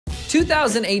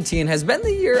2018 has been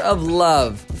the year of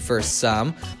love for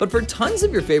some, but for tons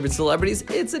of your favorite celebrities,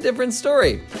 it's a different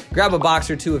story. Grab a box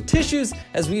or two of tissues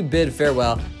as we bid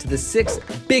farewell to the 6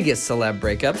 biggest celeb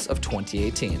breakups of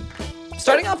 2018.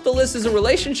 Starting off the list is a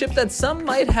relationship that some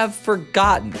might have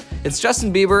forgotten. It's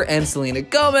Justin Bieber and Selena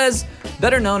Gomez,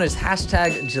 better known as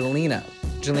 #Jelena.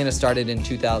 Jelena started in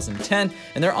 2010,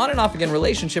 and their on and off again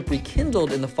relationship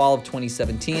rekindled in the fall of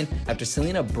 2017 after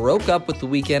Selena broke up with The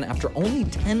Weeknd after only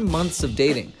 10 months of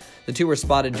dating. The two were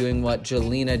spotted doing what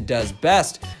Jelena does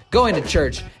best, going to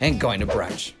church and going to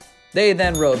brunch. They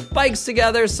then rode bikes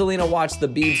together, Selena watched the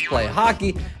Biebs play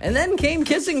hockey, and then came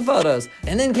kissing photos.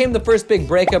 And then came the first big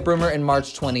breakup rumor in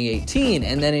March 2018,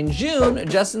 and then in June,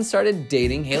 Justin started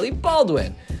dating Hailey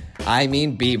Baldwin. I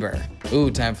mean Bieber.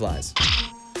 Ooh, time flies.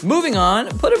 Moving on,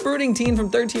 put a brooding teen from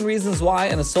 13 Reasons Why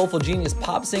and a soulful genius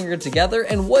pop singer together,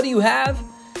 and what do you have?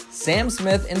 Sam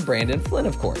Smith and Brandon Flynn,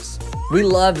 of course. We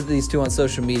loved these two on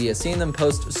social media, seeing them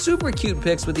post super cute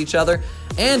pics with each other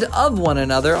and of one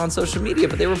another on social media,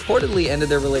 but they reportedly ended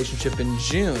their relationship in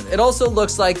June. It also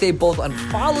looks like they both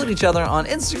unfollowed each other on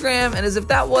Instagram, and as if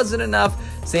that wasn't enough,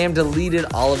 Sam deleted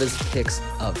all of his pics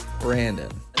of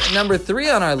Brandon. Number 3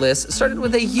 on our list started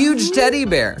with a huge teddy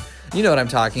bear. You know what I'm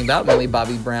talking about, Millie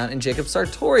Bobby Brown and Jacob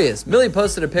Sartorius. Millie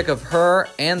posted a pic of her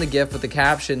and the gift with the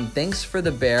caption, "Thanks for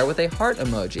the bear," with a heart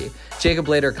emoji. Jacob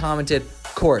later commented,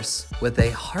 "Of course," with a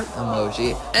heart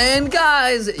emoji. And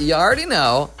guys, you already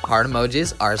know, heart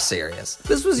emojis are serious.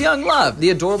 This was young love. The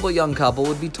adorable young couple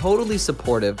would be totally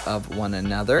supportive of one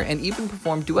another and even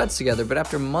perform duets together, but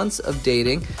after months of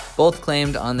dating, both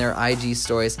claimed on their IG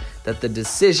stories that the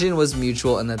decision was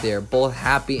mutual and that they are both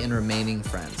happy in remaining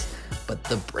friends. But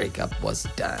the breakup was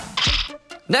done.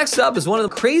 Next up is one of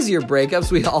the crazier breakups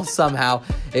we all somehow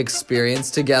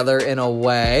experienced together in a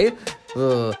way.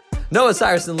 Ugh. Noah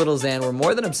Cyrus and Lil Xan were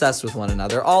more than obsessed with one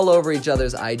another, all over each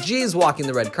other's IGs, walking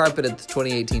the red carpet at the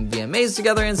 2018 VMAs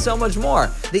together, and so much more.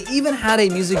 They even had a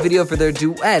music video for their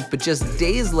duet, but just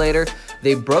days later,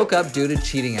 they broke up due to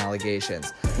cheating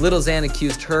allegations. Lil Xan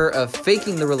accused her of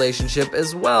faking the relationship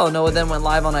as well. Noah then went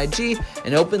live on IG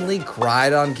and openly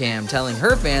cried on cam, telling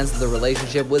her fans that the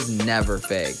relationship was never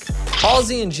fake.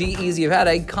 Halsey and G-Eazy have had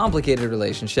a complicated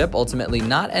relationship, ultimately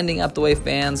not ending up the way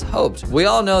fans hoped. We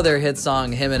all know their hit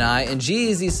song, Him and I, and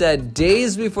G-Eazy said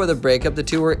days before the breakup, the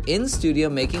two were in studio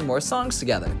making more songs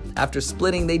together. After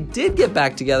splitting, they did get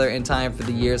back together in time for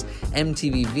the year's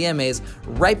MTV VMAs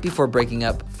right before breaking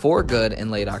up for good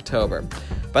in late October.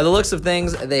 By the looks of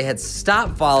things, they had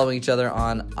stopped following each other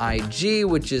on IG,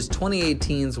 which is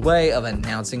 2018's way of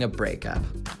announcing a breakup.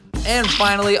 And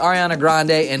finally, Ariana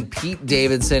Grande and Pete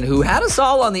Davidson, who had us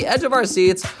all on the edge of our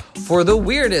seats for the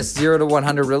weirdest 0 to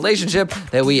 100 relationship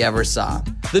that we ever saw.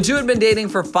 The two had been dating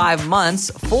for 5 months.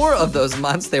 4 of those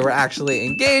months they were actually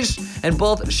engaged, and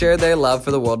both shared their love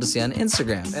for the world to see on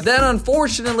Instagram. And then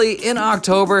unfortunately, in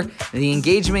October, the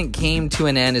engagement came to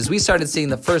an end as we started seeing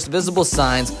the first visible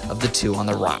signs of the two on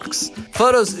the rocks.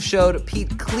 Photos showed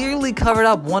Pete clearly covered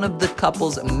up one of the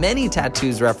couple's many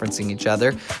tattoos referencing each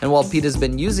other, and while Pete has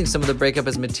been using some of the breakup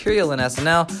as material in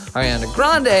SNL, Ariana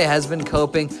Grande has been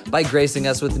coping by gracing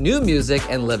us with new music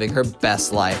and living her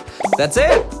best life. That's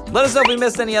it! Let us know if we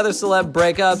missed any other celeb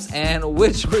breakups and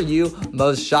which were you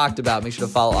most shocked about. Make sure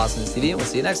to follow AwesomenessTV and we'll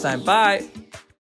see you next time. Bye!